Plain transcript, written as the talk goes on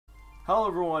Hello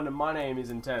everyone, my name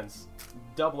is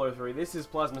Intense003, this is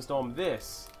Plasma Storm,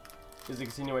 this is a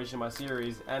continuation of my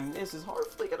series, and this is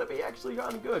hopefully going to be actually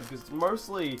kind of good, because it's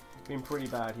mostly been pretty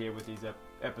bad here with these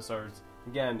episodes.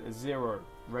 Again, 0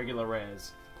 regular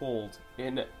rares pulled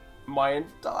in my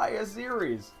entire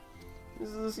series.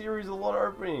 This is a series of a lot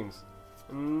of openings.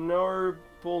 No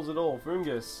pulls at all.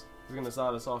 Fungus is going to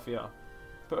start us off here.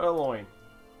 Purloin.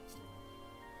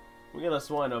 We're going to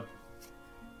swine up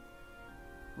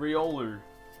Riolu,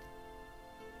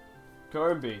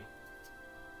 Combi,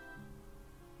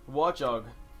 Watchog,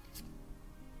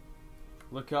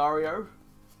 Lucario,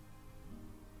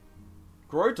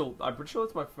 Grotle. I'm pretty sure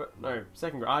that's my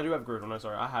second. I do have Grotle. No,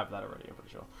 sorry, I have that already. I'm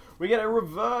pretty sure. We get a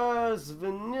reverse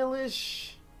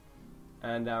Vanillish,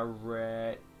 and our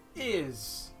rare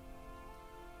is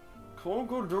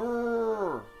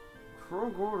Conqueror.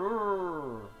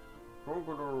 Conqueror.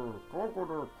 Conqueror.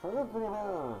 Conqueror.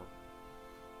 Conqueror.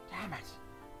 Damn it!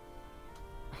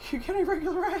 Are you getting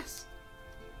regular ass?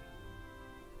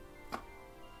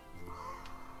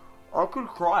 I could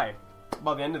cry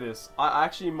by the end of this. I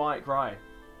actually might cry.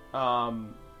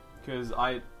 Because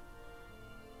I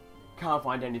can't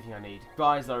find anything I need.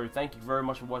 Guys, though, thank you very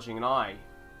much for watching, and I'll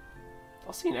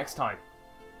see you next time.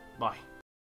 Bye.